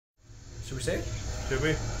Should we save? Should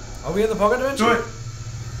we? Are we in the pocket dimension? Do it!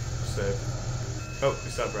 Save. Oh, we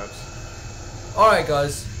stopped reps. Alright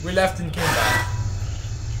guys, we left and came back.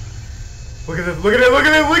 Look at it, look at it, look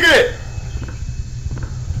at it, look at it!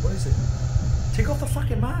 What is it? Take off the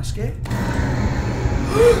fucking mask, eh?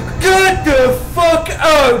 Get the fuck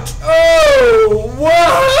out! Oh,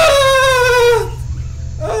 what?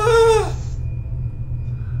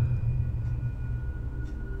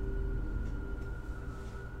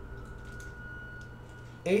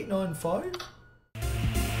 895?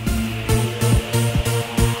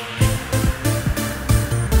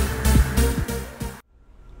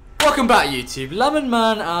 Welcome back YouTube, Lemon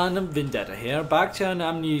Man and Vendetta here, back to an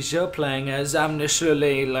Amnesia playing as Amnesia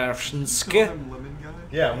Larsensky.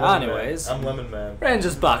 Yeah, I'm Lemon Anyways, Man. I'm Lemon Man.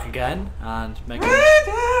 Ranger's back again and making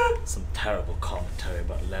some terrible commentary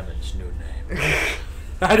about Lemon's new name.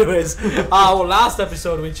 Anyways, well, last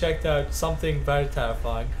episode we checked out something very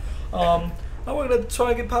terrifying. Now we're gonna try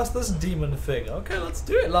and get past this demon thing. Okay, let's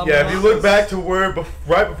do it. Lemon. Yeah, if you look back to where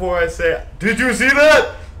right before I say, did you see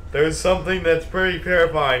that? There's something that's pretty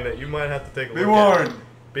terrifying that you might have to take a look at. Be warned.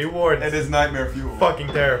 Be warned. It is nightmare fuel. Fucking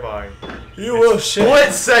terrifying. You will shit.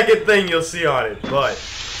 Split second thing you'll see on it, but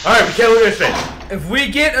alright, we can't look at his face. If we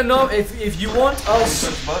get enough, if you want us,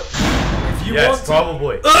 if you yes, want,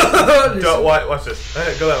 probably. Don't watch this.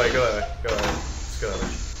 Go that way. Go that way. Go that way. Let's go that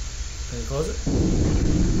way. Can you close it?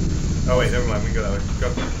 Oh wait, never mind. We can go that way. Go.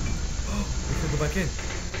 We can go back in.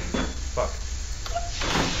 Fuck.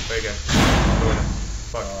 Wait again. Go in there.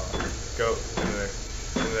 Fuck. Go into there.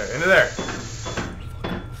 Into there. Into there.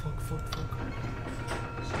 Fuck.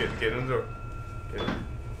 Just get in the door. Get in.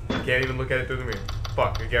 You can't even look at it through the mirror.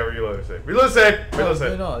 Fuck. We gotta reload the save. Reload the save. Reload the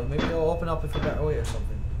save. No, maybe it'll open up if a better way or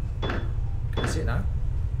something. Can you see it now?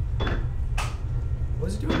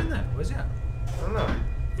 What's it doing in there? Where's it at? I don't know.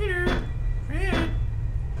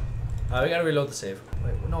 We gotta reload the save.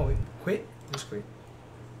 Wait, no, we quit? Just quit.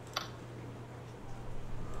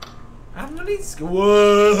 I'm not even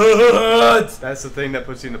what? That's the thing that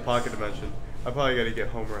puts you in the pocket dimension. I probably gotta get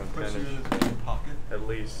home around 10 Puts you in his pocket. at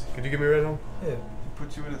least. Could you give me a red home? Yeah.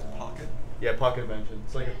 Puts you in his pocket. Yeah, pocket dimension.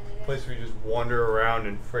 It's like a place where you just wander around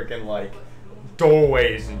and freaking like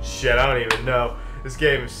doorways and shit. I don't even know. This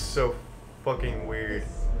game is so fucking weird.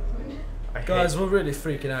 Guys, we're really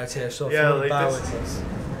freaking out here, so yeah, if you like bow with us.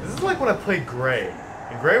 this is like when I played Gray.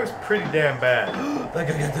 And Gray was pretty damn bad. They're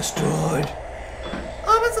gonna get destroyed.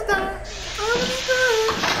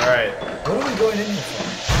 Alright. What are we going in here for?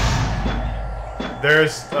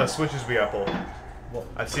 There's switches we gotta pull. What?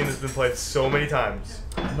 I've seen this been played so many times.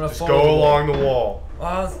 I'm gonna Just follow go the along the wall.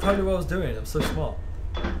 Oh, that's probably what I was doing. I'm so smart.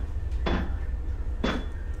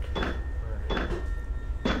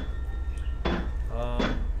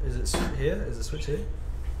 Is it here? Is the switch here?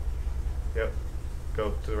 Yep.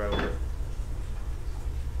 Go to the right a little bit.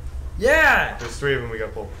 Yeah! There's 3 of them we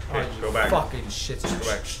gotta pull. Okay, Oh, go back. Fucking shit. Go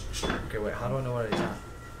back. Okay, wait. How do I know where he's at?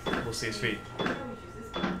 We'll see his feet.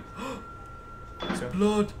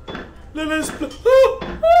 Blood. Lily's blood.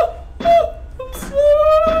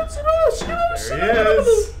 There he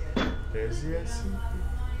is. There's the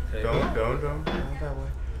SCP. Don't. Not that way.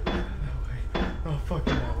 That way. Oh,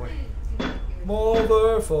 fucking that way.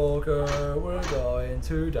 Motherfucker, we're going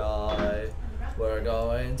to die. We're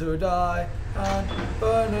going to die and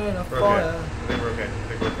burn in a fire. Okay. I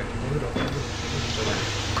think we're okay.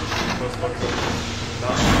 Close.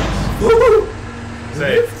 Not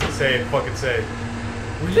Save. Save. Fucking save.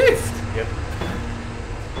 We lived. Yep.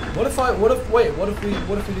 What if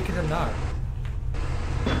we look at him now?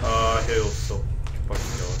 He'll still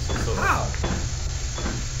fucking kill us. Still How?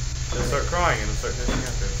 He'll start crying and he'll start chasing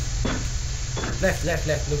after us. Left,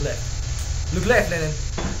 look left. Look left, Lennon.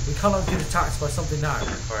 We cannot get attacked by something now.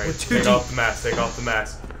 Alright, take off the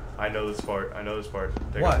mask, I know this part,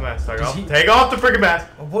 Take off the mask, take off the freaking mask!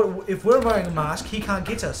 What, if we're wearing a mask, he can't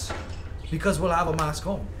get us. Because we'll have a mask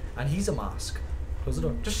on. And he's a mask. Close the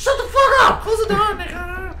door. Just shut the fuck up! Close the door,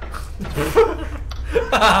 nigga!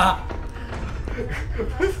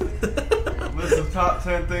 List of top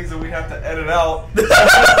 10 things that we have to edit out.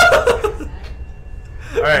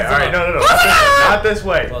 Alright, no. Not this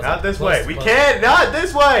way. Not this way. We can't, not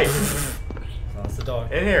this way! That's the door.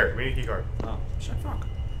 In here, we need a key card. Oh, shit, fuck.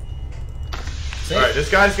 Alright, this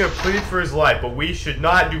guy's gonna plead for his life, but we should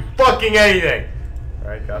not do fucking anything!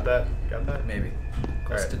 Alright, got that? Maybe.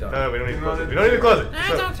 Close the door. No, we don't need to close it. We don't need to close it.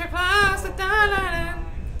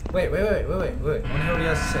 Wait. I wanna hear what he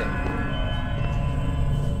has to say.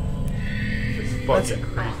 It's fucking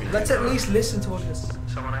creepy. Let's at least listen to what he has to say.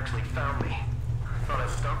 Someone actually found me. Thought I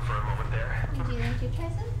stopped for a moment there. Would you like to try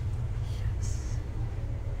some?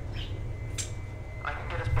 I can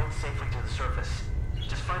get us both safely to the the surface.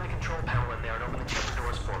 Just find the control panel in there and open the chamber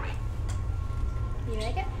doors for me. You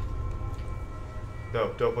like it?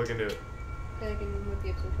 No, don't fucking do it. I feel like I can move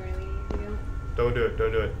you up to where we need to go. Don't do it.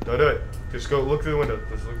 Don't do it. Don't do it. Just go look through the window.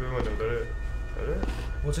 Just look through the window. Don't do it. Don't do it.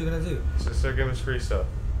 What's he gonna do? Just start giving us free stuff.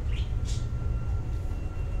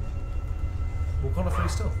 What kind of free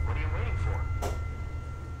stuff? What are you waiting for?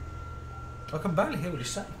 I can barely hear what he's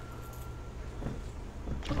saying.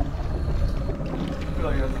 I feel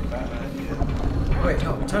like that's a bad idea. Wait,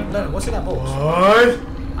 no, Lennon, what's in that box?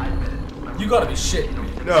 What? You gotta be shitting me.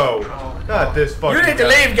 No, not this fucking. You need to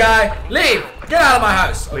guy. leave, guy! Leave! Get out of my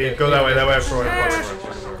house! Leave. Okay, Go that way. That way. I'm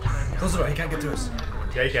close the door, he can't get to us.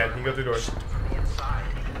 Yeah, he can. He can go through doors.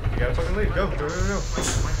 You gotta fucking leave. Go. Go. Go. Go.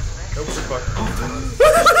 Go for fuck.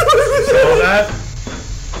 You saw that?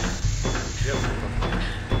 Yep.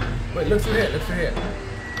 Wait, look through here, look through here.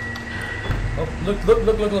 Oh, look.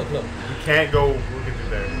 You can't go looking through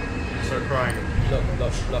there. You start crying.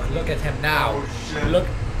 Look at him now. Oh, shit.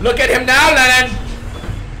 Look at him now, Lennon!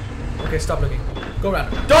 Okay, stop looking. Go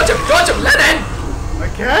around him. Dodge him, Lennon! I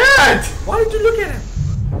can't! Why did you look at him?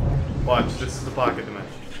 Watch, this is the pocket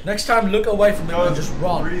dimension. Next time, look away from him and just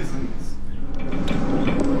run. Reasons.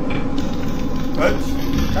 What?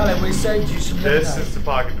 Tell him we saved you some lemonade. This is the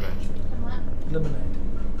pocket dimension. Lemonade.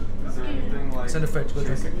 Is there anything like It's in the fridge, go drink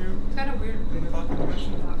it. chasing you? It's kind of weird. In the fucking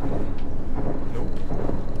mission? Nope.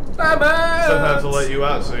 Lemons! Sometimes they'll let you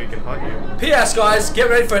out so you can hunt you. P.S. guys, get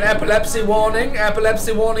ready for an epilepsy warning.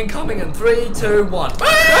 Epilepsy warning coming in 3, 2, 1.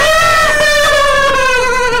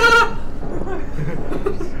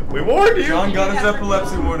 We warned you! John got his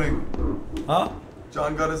epilepsy warning. Huh?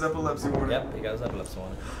 John got his epilepsy warning. Yep, he got his epilepsy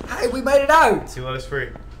warning. Hey, we made it out! He let us free.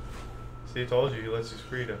 See, I told you, he lets us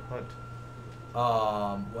free to hunt.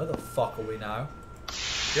 Where the fuck are we now?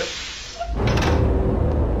 Yep.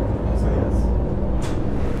 Also, yes.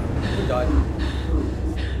 We died.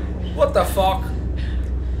 What the fuck?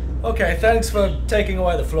 Okay, thanks for taking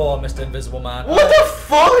away the floor, Mr. Invisible Man. What the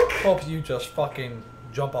fuck? Hope you just fucking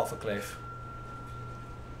jump off a cliff.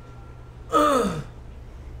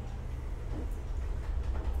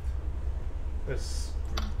 That's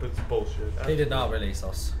bullshit. He did not release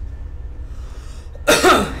us.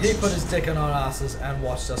 He put his dick in our asses and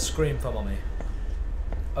watched us scream for mommy.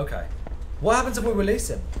 Okay. What happens if we release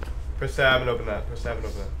him? Press tab and open that. Press tab and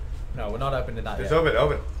open that. No, we're not opening that Just yet.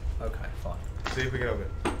 open. Okay, fine. See if we can open.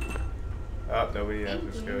 Oh, nobody has.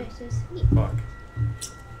 It's Thank you, good. you're so sweet. Fuck.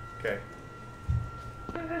 Okay.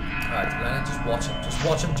 Alright, Lennon, just watch him. Just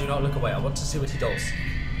watch him, do not look away. I want to see what he does.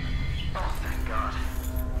 Oh, thank God.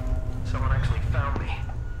 Someone actually found me.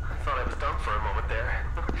 I thought I was done for a moment there.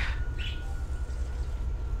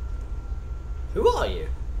 Who are you?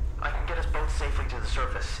 I can get us both safely to the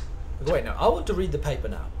surface. Wait, no, I want to read the paper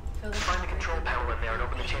now. Find the control panel in there and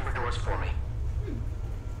open the chamber doors for me.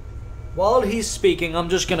 While he's speaking, I'm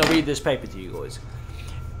just going to read this paper to you guys.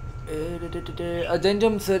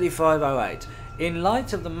 Addendum 3508. In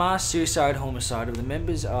light of the mass suicide homicide of the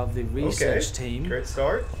members of the research team... Great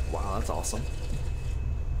start. Wow, that's awesome.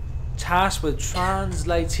 Tasked with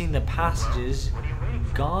translating the passages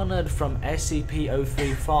garnered from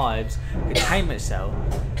SCP-035's containment cell,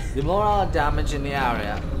 the moral damage in the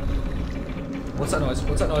area... What's that noise?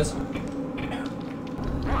 What's that noise?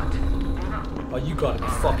 What? Oh, you gotta be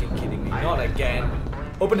fucking kidding me. Not again.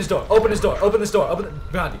 Open this door. Open this door. Open this door. Open it.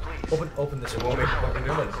 Behind you. Open this door. No.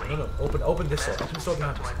 Open this door. Open this door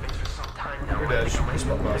behind us. You're dead. This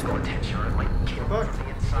one. Fuck.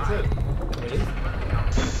 That's it. Can we leave?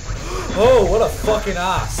 Oh, what a fucking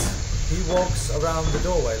ass. He walks around the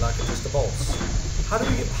doorway like it's just a boss. How do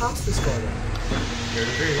we get past this guy then? Here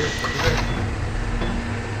to be here.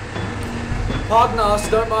 Pardon us,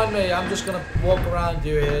 don't mind me. I'm just gonna walk around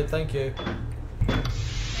you here. Thank you.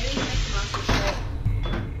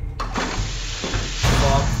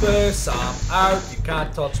 Fuck this, I'm out. You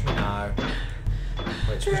can't touch me now.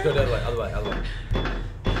 Wait, should we go the other way?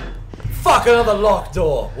 Fuck, another locked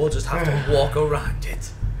door. We'll just have to walk around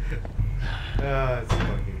it. Ah, it's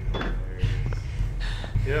fucking hilarious.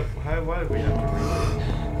 Yep, why did we have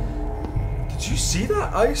to Did you see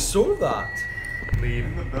that? I saw that. leave?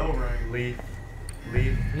 And the bell rang. Leave.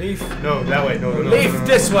 Leave. No, that way. No. Leave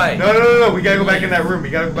this way. No. We gotta go back in that room. The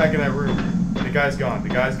guy's gone.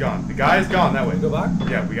 That way. Go back?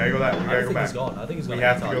 Yeah, we gotta go that way. We I gotta think go back. he's gone. I think he's gone. We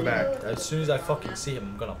have to go back. As soon as I fucking see him,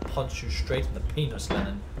 I'm gonna punch you straight in the penis,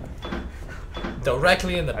 Lennon.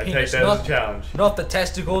 Directly in the I take penis. that as a challenge. Not the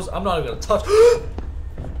testicles. I'm not even gonna touch.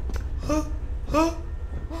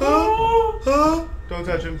 Don't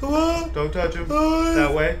touch him. Don't touch him.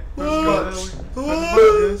 That way.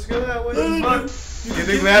 Let's go that way. Get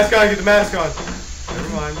the mask on.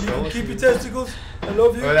 Never mind. You Don't can keep your listen. testicles. I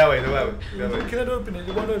love you. Oh, that way. That way. That way. You can't open it.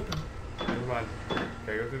 It won't open. Never mind.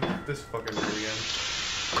 Okay, go through this fucking room again.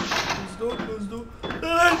 Close the door. Close the door.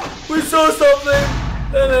 Lennon, we saw something.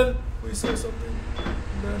 Lennon, we saw something.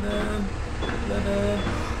 Lennon.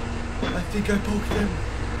 I think I poked him.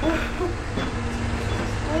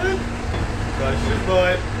 What? Touch his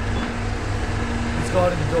butt. He's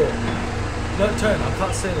guarding the door. No, turn. I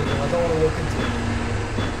can't see anything. I don't want to walk into it.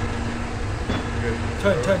 Good.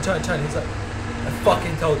 Turn. He's like, I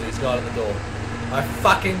fucking told you he's guarding the door. I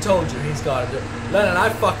fucking told you he's guarding the door. Lennon, I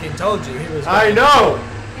fucking told you he was. I know.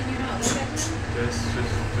 And you're not looking at him? Just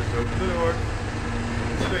open the door.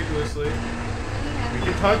 Conspicuously. You have We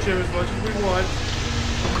can touch him as much as we want.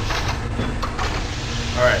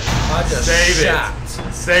 Alright. I just Save shat.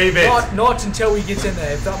 it. Save it. Not until we get in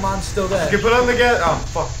there. If that man's still there. You can put on the gas. Oh,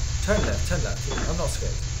 fuck. Turn left. I'm not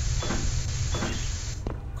scared.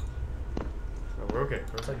 No, we're okay.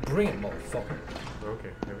 It's like, bring it, motherfucker. We're okay.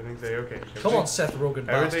 Everything's A-okay. Come on, Seth Rogen.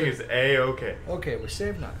 Everything bastard. is A-okay. Okay, we're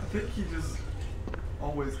saved now. I think he just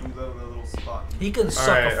always comes out of that little spot. He can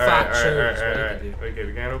suck a fat shoe. Is what he can do. Okay,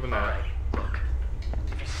 we can't open that. Alright, look.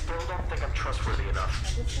 If you still don't think I'm trustworthy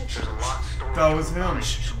enough, there's a locked storage. That was him.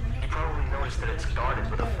 You probably noticed that it's guarded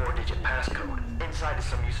with a 4-digit passcode. Inside is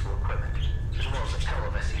some useful equipment, as well as a pill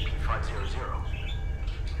of SCP-500.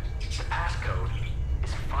 The passcode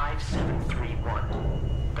is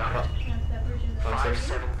 5731. Got it? that version of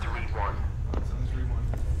 5731.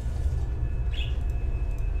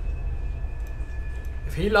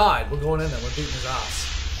 If he lied, we're going in there. We're beating his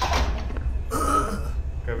ass.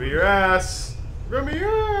 Gonna be your ass. Gonna be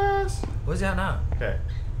your ass. Where's he at now? Okay.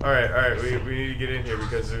 Alright. We need to get in here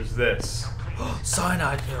because there's this.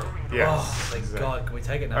 Cyanide pill. Yes, Oh, thank exactly. God. Can we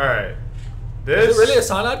take it now? Alright. Is This. it really a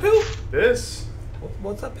cyanide pill? This.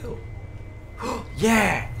 What's that pill?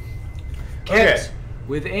 Yeah. Okay. Kept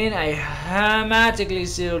within a hermetically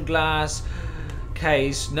sealed glass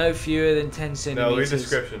case, no fewer than 10 No, centimeters. read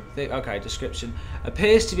description. Okay, description.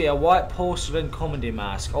 Appears to be a white porcelain comedy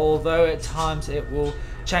mask, although at times it will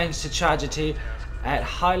change to tragedy. At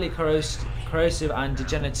highly corrosive and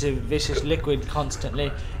degenerative, vicious liquid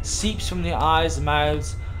constantly seeps from the eyes,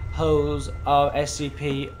 mouths, holes of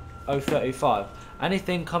SCP-035.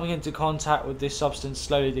 Anything coming into contact with this substance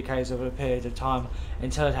slowly decays over a period of time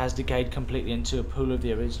until it has decayed completely into a pool of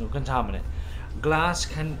the original contaminant. Glass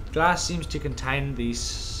seems to contain the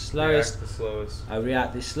slowest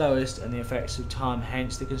react the slowest and the effects of time,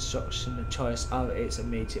 hence the construction choice of its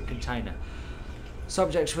immediate container.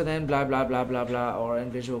 Subjects within blah blah blah blah blah or in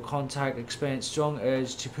visual contact experience strong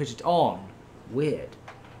urge to put it on. Weird.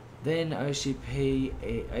 Then SCP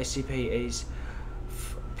is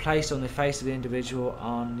placed on the face of the individual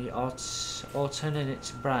on the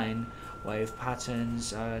alternate brain wave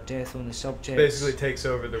patterns, death on the subject. Basically takes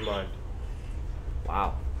over their mind.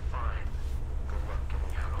 Wow.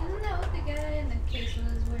 Isn't that what the guy in the case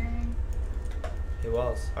was wearing? He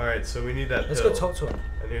was. Alright, so we need that Let's pill. go talk to him.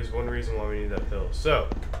 And here's one reason why we need that pill. So,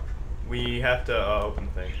 we have to open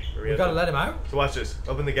the thing. Or We gotta let him out? So watch this.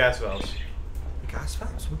 Open the gas valves. The gas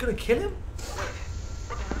valves? We're gonna kill him?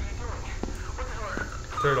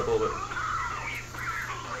 Turn it up a little bit.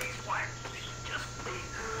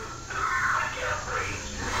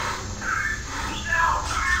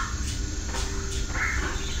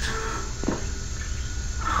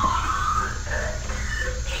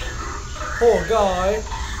 Poor guy.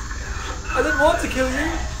 I didn't want to kill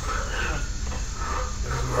you.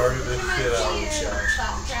 Murder this shit out of this guy.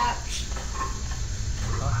 Fat trap.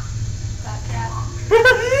 Fat trap.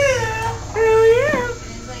 Hell yeah! And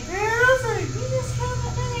he's like, you just killed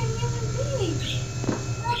another human being.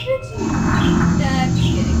 How could you? I'm just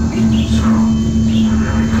kidding.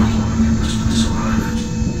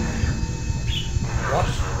 What?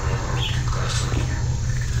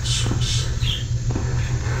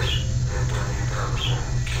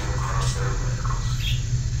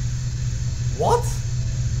 What?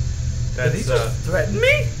 Did he That's just threaten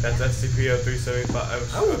me? that's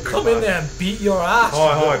SCP-0375. I will come in there and beat your ass.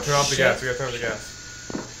 Hold you on, little turn off the shit. gas. We gotta turn off the gas.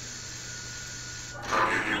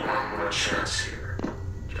 I'll give you one more chance here.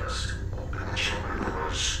 Just open the chamber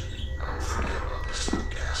doors and forget about this little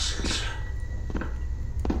gases.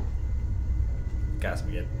 Gas him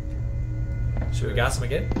again. Should we gas him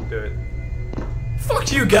again? Do it.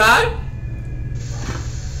 Fuck you, guy!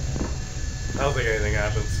 I don't think anything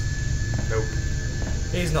happens. Nope.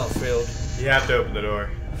 He's not thrilled. You have to open the door.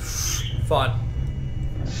 Fine.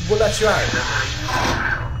 We'll let you out.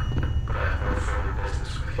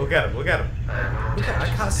 Look at him. Look at him. Look at, I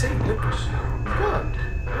can't see. Look. Come on.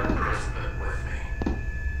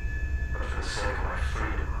 But for the sake of my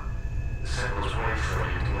freedom, the simplest way for me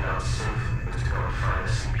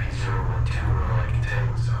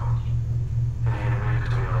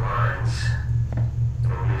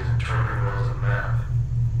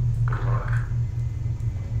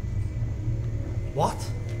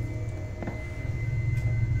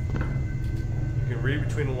read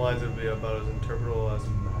between the lines, it'll be about as interpretable as a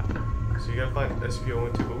map. So you gotta find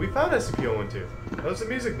SCP-012, but we found SCP-012. That was the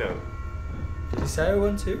music note. Did he say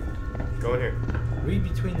 012? Go in here. Read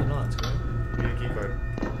between the lines, go on. Give me a key card.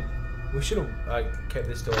 We should have kept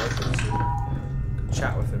this door open so we could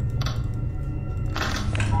chat with him.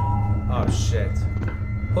 Oh shit.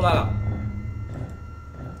 Pull that up.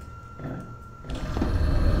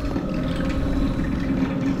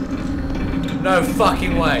 No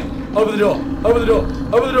fucking way. Open the door. Open the door.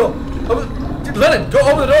 Open the door. Open. Let him. Go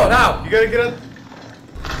open the door now. You gotta get up.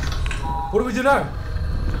 What do we do now?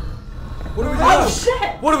 What do we do Oh now?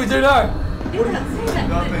 shit! What do we do now? You can't say that.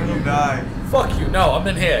 Nothing, you die. Fuck you. No, I'm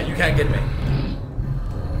in here. You can't get me.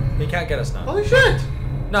 He can't get us now. Holy shit!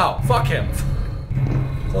 No, fuck him.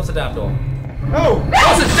 Close the damn door. Oh!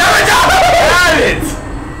 Close the damn door! Damn it!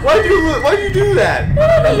 Why'd you do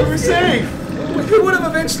that? We were safe. He would have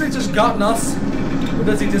eventually just gotten us. Or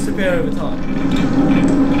does he disappear over time?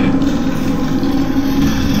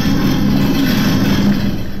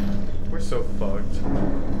 We're so fucked.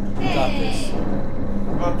 Got this.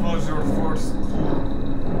 What was your first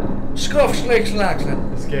clue? Scuff, snakes, and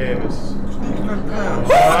accident. This game is. Who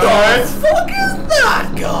Alright. the fuck is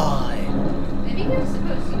that guy? Maybe he was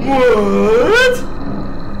supposed to be. What?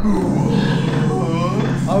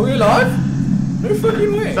 Are we alive? No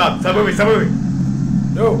fucking way. Stop moving, stop moving.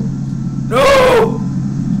 No. No!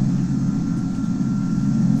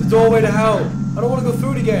 The doorway to hell. I don't want to go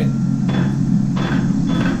through it again.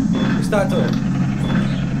 It's that door.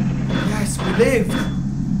 Yes, we lived.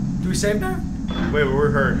 Do we save now? Wait, we're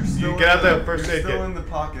hurt. You get out the first You're aid still kit. in the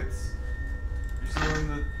pockets. You're still in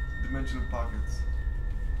the dimension of pockets.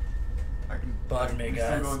 Pardon me, you're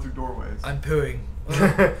guys. still going through doorways. I'm pooing.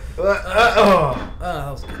 Oh.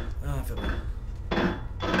 That was good. I feel better.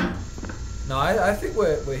 No, I think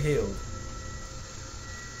we're healed.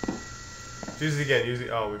 Use it again. Use it.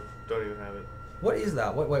 Oh, we don't even have it. What is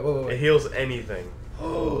that? Wait. It heals anything.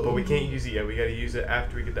 But we can't use it yet. We gotta use it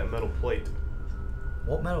after we get that metal plate.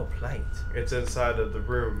 What metal plate? It's inside of the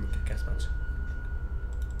room. Gas match.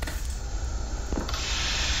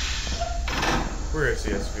 We're gonna see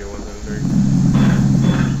SCP-173.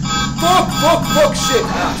 Fuck, shit,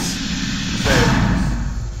 ass.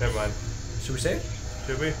 Save. Never mind. Should we save?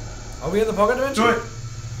 Should we? Are we in the pocket dimension? Do it!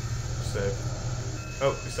 Save.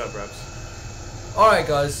 Oh, we stopped wraps. Alright,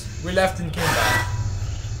 guys. We left and came back.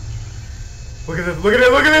 Look at it! Look at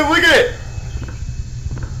it! Look at it! Look at it!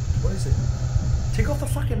 What is it? Take off the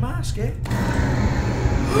fucking mask, eh?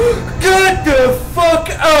 Get the fuck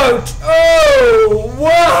out! Oh,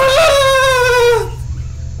 what?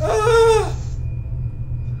 Ah.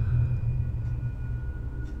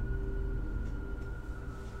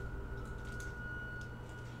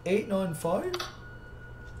 895?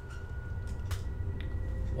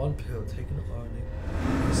 One pill taken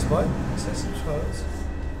only. Despite excessive trials.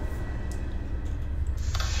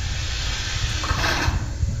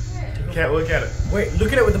 Can't look at it. Wait,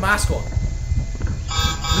 look at it with the mask on.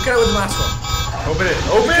 Look at it with the mask on. Open it.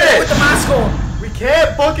 Open Look at it with it! the mask on. We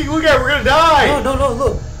can't fucking look at it. We're gonna die! No,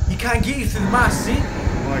 look. He can't get you through the mask, see?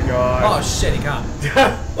 Oh my god. Oh shit, he can't.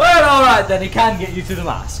 Well, alright then, he can get you to the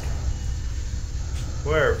mask.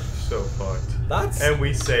 We're so fucked. That's And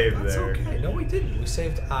we saved that's there. okay. No, we didn't. We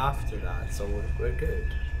saved after that, so we're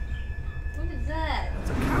good. What is that? It's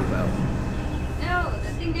a cowbell. No, the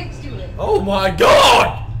thing next to it. Oh my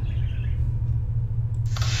god!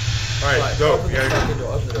 Alright, go. Open You the gotta fucking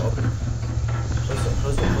door. Open the door. Open it.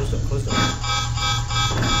 Close the door.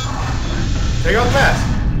 take off the mask.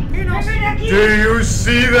 Remember that key? Do you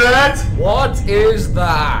see that? What is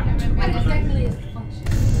that? What exactly is the function?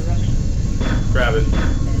 Grab it.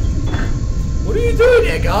 What are you doing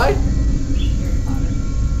here, guy?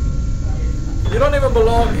 You don't even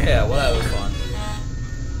belong here. Whatever, fine.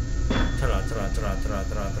 Ta-ra.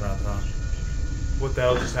 What the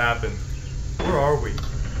hell just happened? Where are we?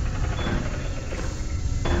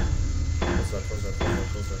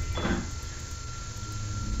 Close up.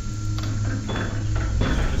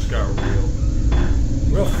 It just got real.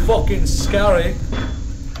 Real fucking scary.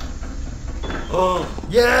 Oh,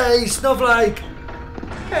 yay, Snowflake!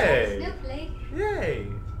 Hey! Snowflake. Yay!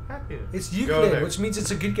 Happiness. It's Go Euclid, there. which means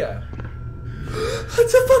it's a good guy. What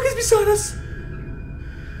the fuck is beside us?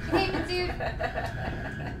 Hey, dude.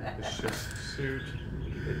 It's just a suit.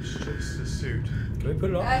 It's just a suit. Can we put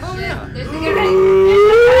it on? Oh, shit. yeah. There's the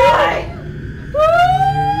guy.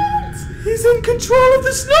 What? He's in control of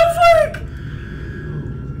the snowflake!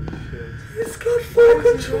 Holy shit. He's got full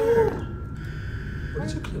control!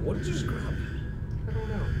 What did you just grab? I don't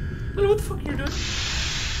know. I don't know what the fuck you're doing.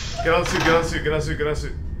 Get on the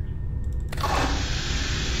suit.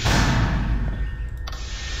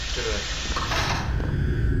 Get in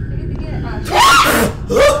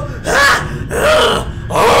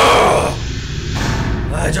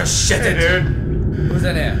I just shit there. it. Hey, dude. Who's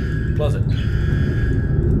in here? Close it.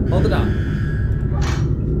 Hold it down.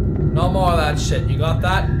 No more of that shit. You got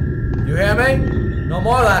that? You hear me? No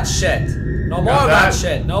more of that shit. No more of that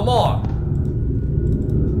shit. No more.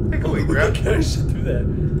 Hey, go eat, grab. Carry shit through there.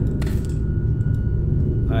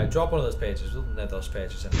 Alright, drop one of those pages. We'll net those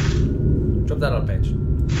pages in. Drop that on page.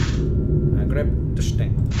 And grab the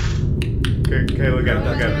sting. Okay, look at it,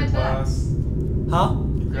 look at it. Glass. Huh?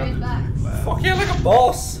 Right back. Fuck yeah, like a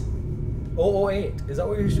boss. 008. Is that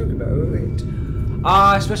what you're talking about?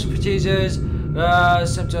 008. Special procedures.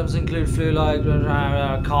 Symptoms include flu-like,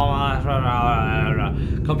 coma,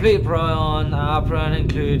 complete prion. Prion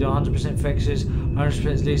include 100% infectious,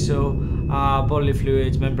 100% lethal, bodily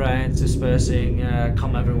fluids, membranes dispersing,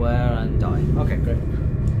 come everywhere and die. Okay, great.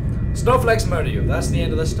 Snowflakes murder you. That's the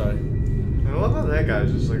end of the story. I love how that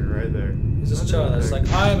guy's just like right there. He's just chilling. It's like,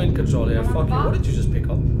 I am in control here. Fuck you. What did you just pick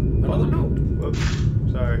up? Another note. Whoops.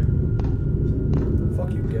 Sorry.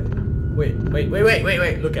 Fuck you, gay. Wait.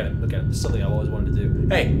 Look at it. Look at it. This is something I've always wanted to do.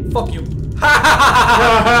 Hey, fuck you.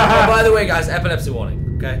 Oh, by the way, guys, epilepsy warning.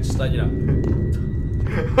 Okay, just let you know.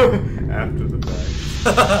 After the fact.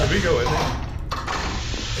 Can we go in there?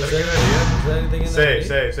 Is that a good idea? Is there anything in there?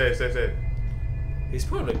 Say. He's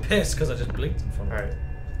probably pissed because I just blinked in front of him.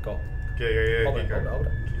 Alright. Go. Yeah. Hold Keep it, going. hold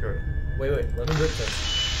it. Keep going. Wait. Let me blink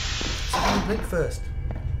first. Let me blink first.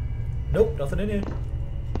 Nope, nothing in here.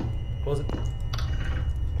 Close it.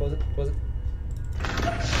 Close it.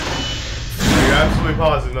 You're absolutely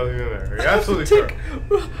positive nothing in there. You're absolutely sure.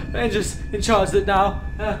 Man, just in charge of it now.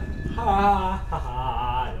 You're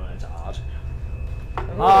in charge. I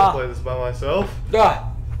don't want to play this by myself. You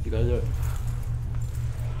gotta do it.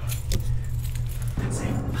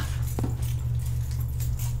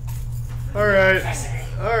 Alright. I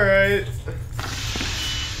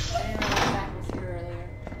didn't realize Zach was here earlier.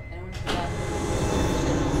 And I went to the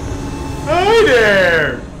bathroom. Hi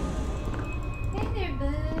there! Hey there,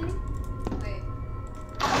 bud. Wait.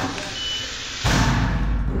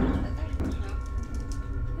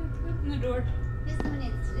 Open the door. Here's the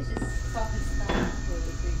minute. It's just fucking stop.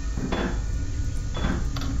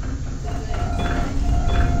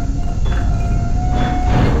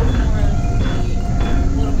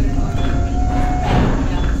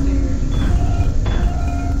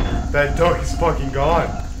 That duck is fucking gone.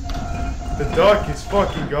 The duck is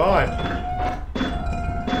fucking gone. The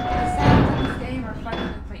sounds of this game are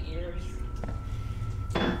fucking with my ears.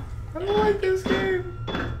 I don't like this game.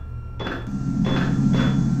 I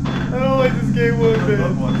don't like this game one I love bit.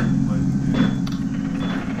 watching you play this game.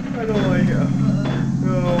 I don't like it.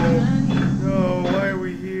 No, why are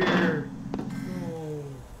we here? No.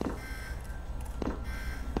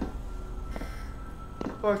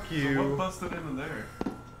 Fuck So you. what busted into there?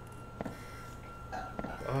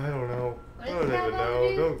 I don't know. What I is don't that even about know.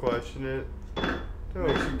 you? Don't question it.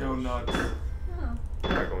 Makes you go nuts. Oh. I'm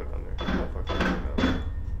not going down there. I'm not fucking going down there.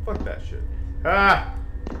 Fuck that shit. Ah!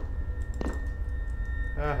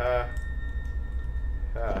 Haha.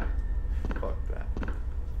 Ah. Fuck that.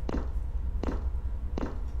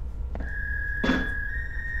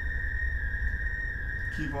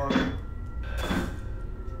 Keep walking.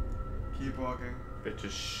 Keep walking. It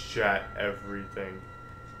just shat everything.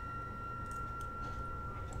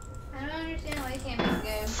 I don't understand why you can't make a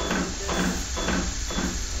game.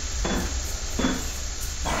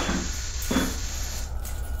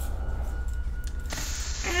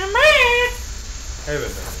 Hey,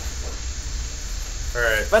 Vendetta.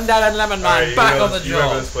 Alright. Vendetta and Lemon Man, Alright, back you know, on the you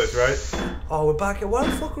remember job. this place, right? Oh, we're back here. Why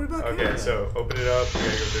the fuck are we back here Okay, again? so open it up. We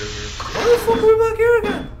gotta go through here. Why the fuck are we back here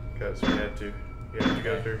again? Because we had to. Yeah, you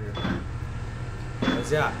go through here. What's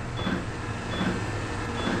that?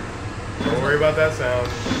 Don't worry about that sound.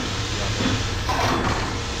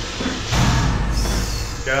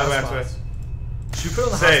 Get out, That's Maximus. Should we put it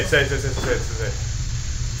on the Say house? it.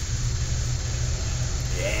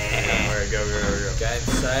 Yeah. Alright, go. Game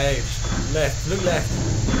saved. Left. Look left.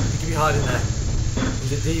 You can be hiding there.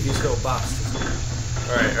 He's a devious little bastard.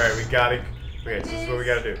 Alright, we got it. Okay, so this is what we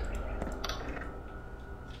gotta do.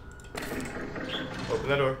 Open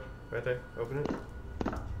that door. Right there. Open it.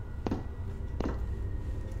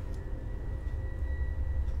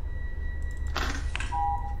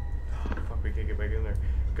 Oh, fuck, we can't get back in there.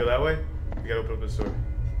 Go that way. We gotta open up this door.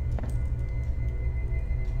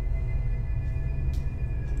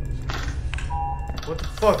 What the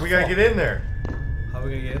fuck? We gotta get in there. How are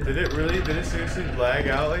we gonna get in? Did it seriously lag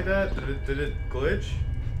out like that? Did it glitch?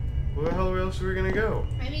 Where the hell else are we gonna go?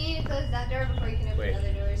 Maybe you need to close that door before you can open Wait.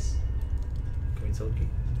 other doors. Can we tell the key?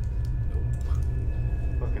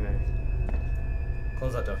 Fucking A.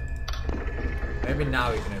 Close that door. Maybe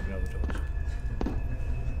now we can open other doors.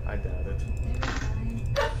 I doubt it.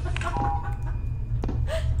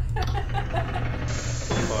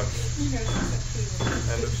 Fuck.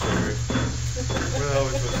 End of story. Where the hell are we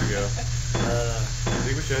supposed to go? I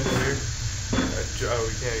think we should end it here. Oh,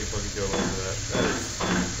 we can't even fucking go over that.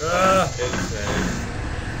 That is insane.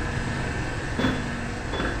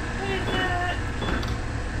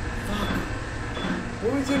 What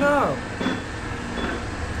do we do now?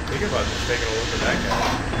 Think about just taking a look at that guy.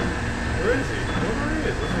 Where is he? I wonder where he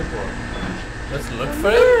is. Let's look for him. Let's look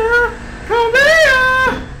for him. Come here!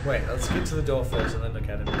 Wait, let's get to the door first and then look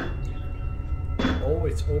at him. Oh,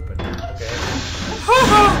 it's open. Okay.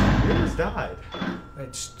 He almost died.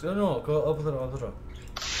 Wait, no, go open the door, open the door.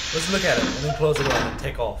 Let's look at it and then close the door and then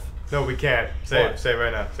take off. No, we can't. Save. What? Save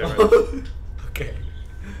right now. Save right now. Okay.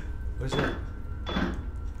 Where's it?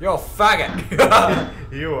 You're a faggot.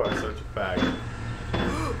 You are such a faggot.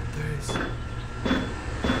 There is.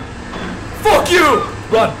 Fuck you!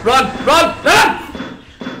 Run! Run!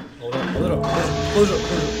 Hold on, hold on. Close it.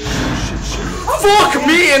 Shit. Fuck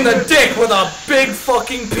me in the dick with a big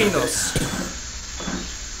fucking penis.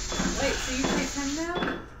 Wait, so you take him now?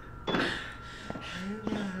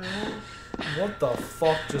 What the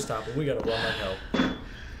fuck just happened? We gotta run like hell.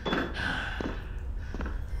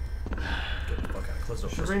 Get the fuck out. Close the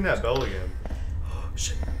door. Should ring that bell again.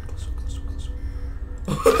 Shit. Close the door.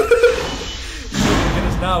 Look at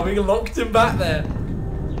us now. We locked him back there.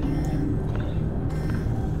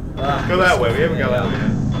 Go that way. We haven't got that way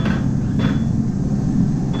yet.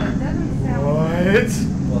 That doesn't sound What?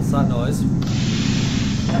 What's that noise?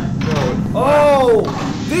 No.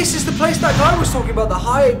 Oh! This is the place that guy was talking about, the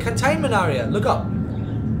high containment area. Look up.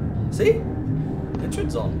 See?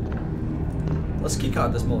 Entrance on. Let's kick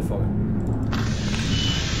out this motherfucker.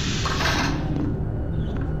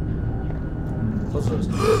 Close those.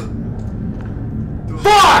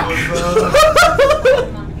 Fuck!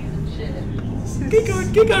 monkeys and shit.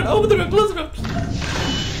 Keep going, open the door, close the door.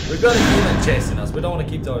 We've got a demon chasing us. We don't want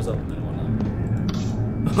to keep doors open anymore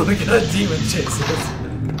now. We got a demon chasing us.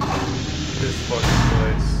 This fucking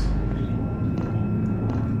place.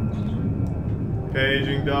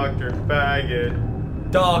 Paging Dr. Faggot.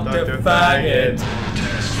 Dr. Faggot.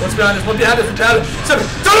 What's behind us? What's behind us?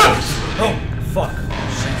 Oh, fuck.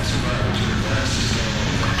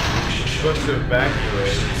 Supposed to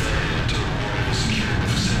evacuate.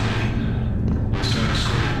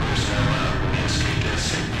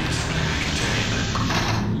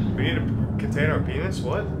 We need to contain our penis?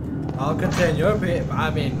 What? I'll contain your penis. I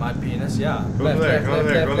mean, my penis, yeah. Go there, go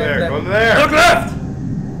there, go there, go there! Look left!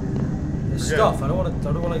 There's Okay. stuff. I don't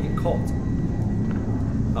want to get caught.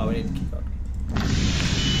 Oh, we need to keep going.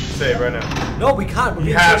 Save right now. No, we can't. We're You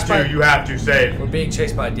being have chased by. to, you have to save. We're being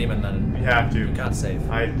chased by a demon, Lennon. You have You to. can't save.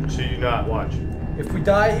 I should you not watch. If we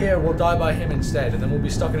die here, we'll die by him instead, and then we'll be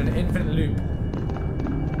stuck in an infinite loop.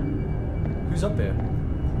 Who's up there?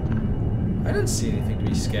 I didn't see anything to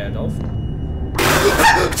be scared of. I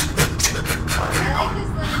like this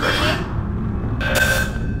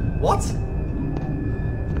lemonade. What?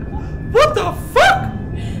 What the fuck?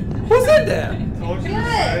 What's in there? Told you to Good.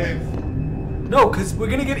 save. No, because we're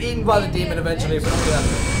gonna get eaten by the demon eventually if we don't get out of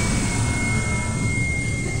there.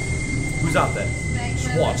 Who's out there?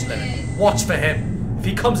 Just watch, Lennon. Watch for him. If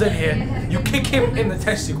he comes in here, you kick him in the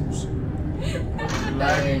testicles.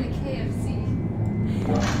 Better in a KFC.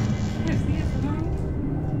 KFC is mine.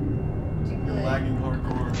 Chick-fil-A. Lagging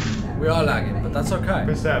hardcore. We are lagging, but that's okay.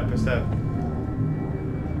 Press that, press that.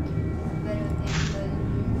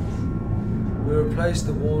 We replaced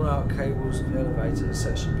the worn-out cables of the elevator in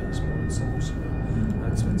section B small and simple.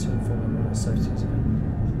 And to inform the safety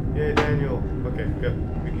zone. Yeah, Daniel. Okay, go.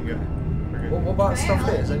 We can go. We're good. What about stuff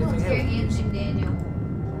here? Is anything Your here? hands in Daniel.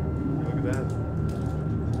 Look at that.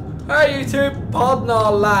 Hey YouTube, pardon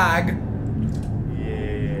our lag.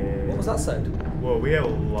 Yeah. What was that sound? Whoa, we have a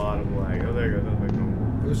lot of lag. Oh, there you go. That's like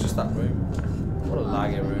It was just that room. What a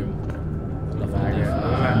laggy room. Nothing lag.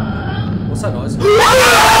 different. What's that noise? Good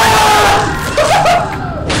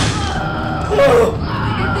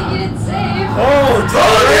thing you didn't save.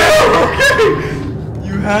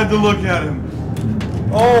 You had to look at him.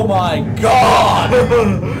 Oh my god!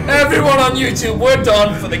 Everyone on YouTube, we're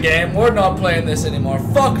done for the game. We're not playing this anymore.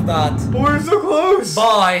 Fuck that. We're so close.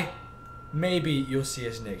 Bye. Maybe you'll see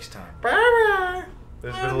us next time. Bye.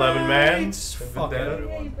 There's been 11 man. Fuck Vendetta.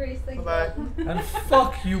 everyone. Hey, Brace, thanks Bye-bye. a lot. And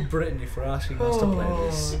fuck you, Brittany, for asking us to play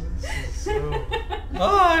this. So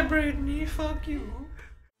Bye, Brittany. Fuck you.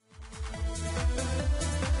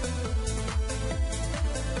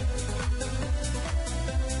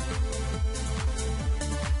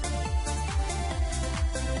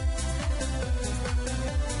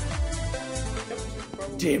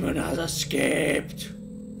 demon has escaped.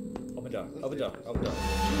 Open door, open door, open door.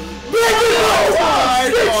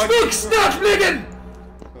 Snake, snatch, Megan!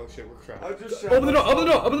 Oh shit, we're trapped. I just shot Open the door, open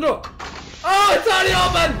the door, open the door! Oh, it's already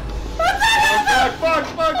open!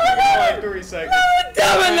 Fuck! Like 3 seconds.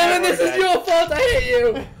 Damn it, Lennon, this is your fault, I hate you!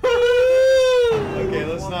 Okay,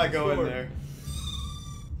 let's not go in there.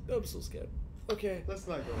 I'm so scared. Okay. Let's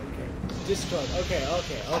not go in there. Discard. Okay.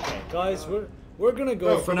 Guys, we're gonna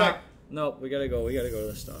go for come now. back. No, we gotta go to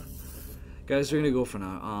the star. Guys, we're gonna go for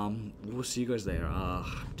now. We'll see you guys later.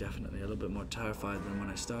 Definitely a little bit more terrified than when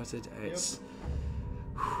I started. It's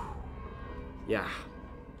yeah.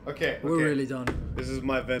 Okay. We're really done. This is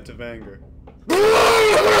my vent of anger.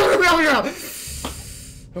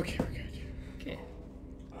 Okay, we're good. Okay.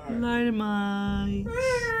 Night, mice.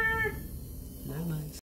 Night, mice.